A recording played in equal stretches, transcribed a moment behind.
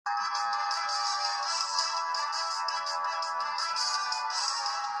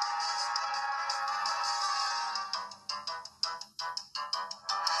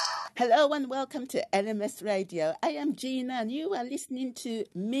Hello and welcome to LMS Radio. I am Gina and you are listening to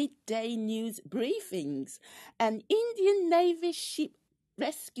Midday News Briefings. An Indian Navy ship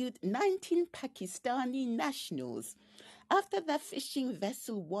rescued 19 Pakistani nationals after their fishing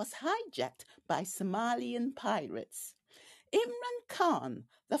vessel was hijacked by Somalian pirates. Imran Khan,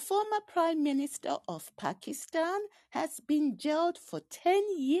 the former Prime Minister of Pakistan, has been jailed for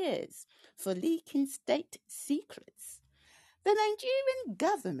 10 years for leaking state secrets. The Nigerian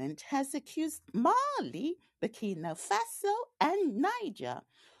government has accused Mali, Burkina Faso, and Niger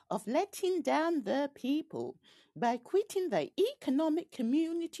of letting down their people by quitting the Economic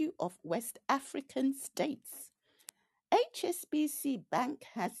Community of West African States. HSBC Bank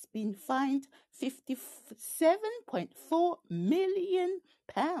has been fined £57.4 million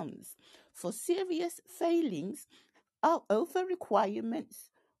for serious failings over requirements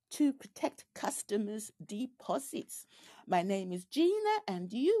to protect customers' deposits. My name is Gina,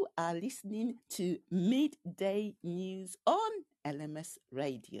 and you are listening to Midday News on LMS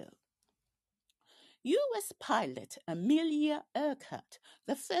Radio. U.S. pilot Amelia Earhart,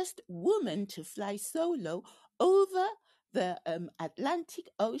 the first woman to fly solo over the Atlantic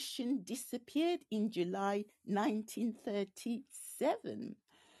Ocean, disappeared in July 1937.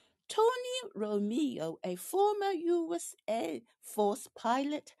 Tony Romeo, a former U.S. Air Force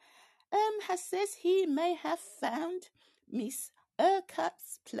pilot, has says he may have found Miss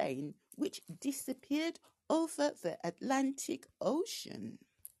Urquhart's plane, which disappeared over the Atlantic Ocean.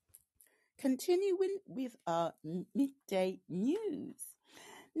 Continuing with our midday news.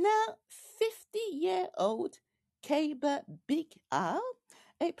 Now, 50-year-old Kaba Big Al,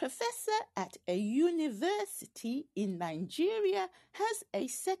 a professor at a university in Nigeria, has a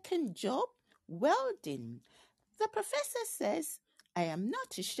second job welding. The professor says, "I am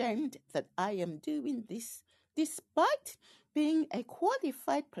not ashamed that I am doing this despite being a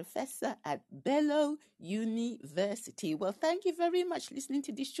qualified professor at Bello University." Well, thank you very much for listening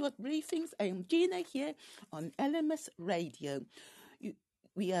to these short briefings. I am Gina here on LMS Radio.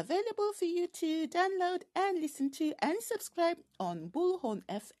 We are available for you to download and listen to and subscribe on Bullhorn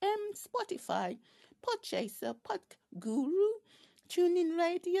FM, Spotify, Podchaser, Podguru, TuneIn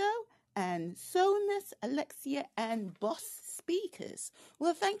Radio, and Sonos, Alexia, and Boss speakers.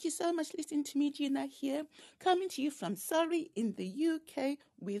 Well, thank you so much for listening to me, Gina, here, coming to you from Surrey in the UK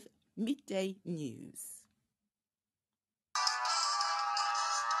with Midday News.